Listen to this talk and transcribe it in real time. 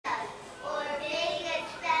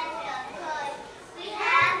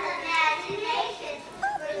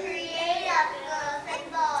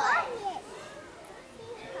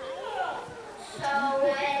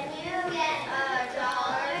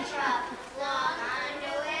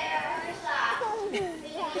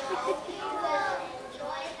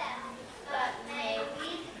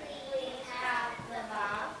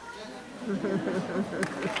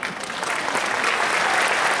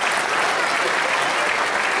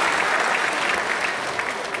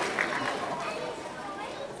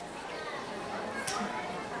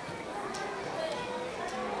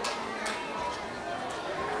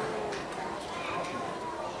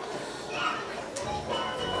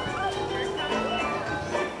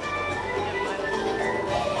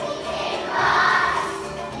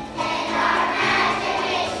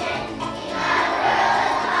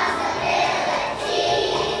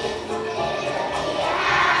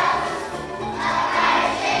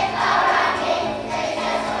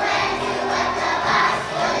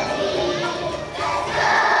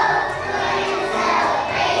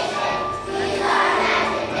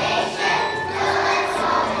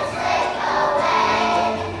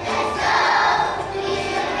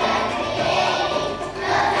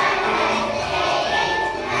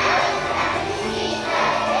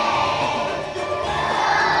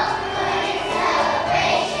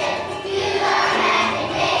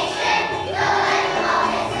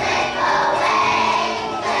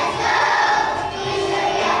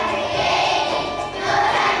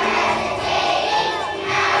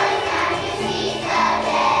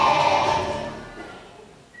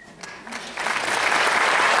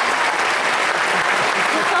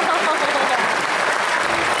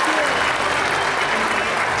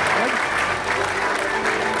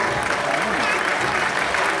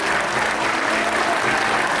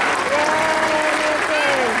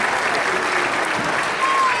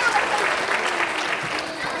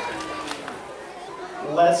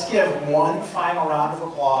Let's give one final round of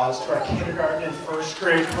applause to our kindergarten and first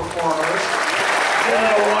grade performers. They did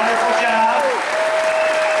a wonderful job.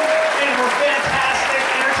 And we're fantastic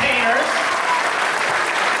entertainers.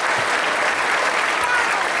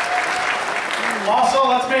 Also,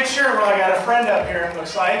 let's make sure, well, I got a friend up here, it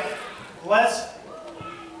looks like. Let's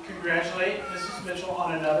congratulate Mrs. Mitchell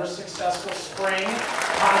on another successful spring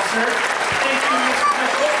concert. Thank you, Mrs.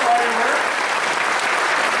 Mitchell, for all your work,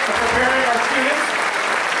 for preparing our students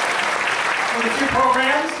for the two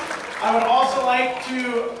programs. I would also like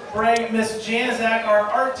to bring Miss Janizak, our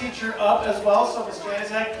art teacher, up as well. So Miss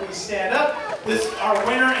Janizak, please stand up. This is our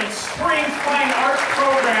winter and spring fine arts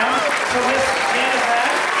program. So Miss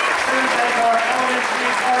Janizak serves as our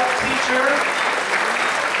elementary art teacher.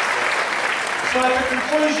 So at the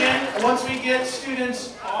conclusion, once we get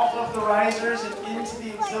students off of the risers and into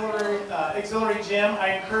the auxiliary gym,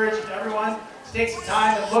 I encourage everyone to take some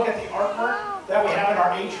time and look at the artwork that we have in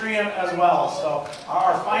our atrium as well. So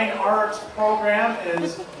our fine arts program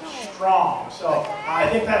is strong. So I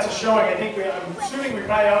think that's a showing. I'm assuming we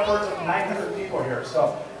probably have upwards of 900 people here.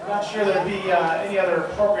 So I'm not sure there'd be any other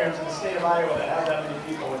programs in the state of Iowa that have that many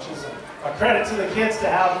people, which is a credit to the kids to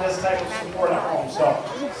have this type of support at home. So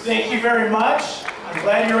thank you very much. I'm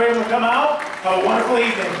glad you were able to come out. Have a wonderful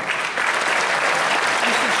evening.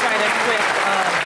 You should try to quit.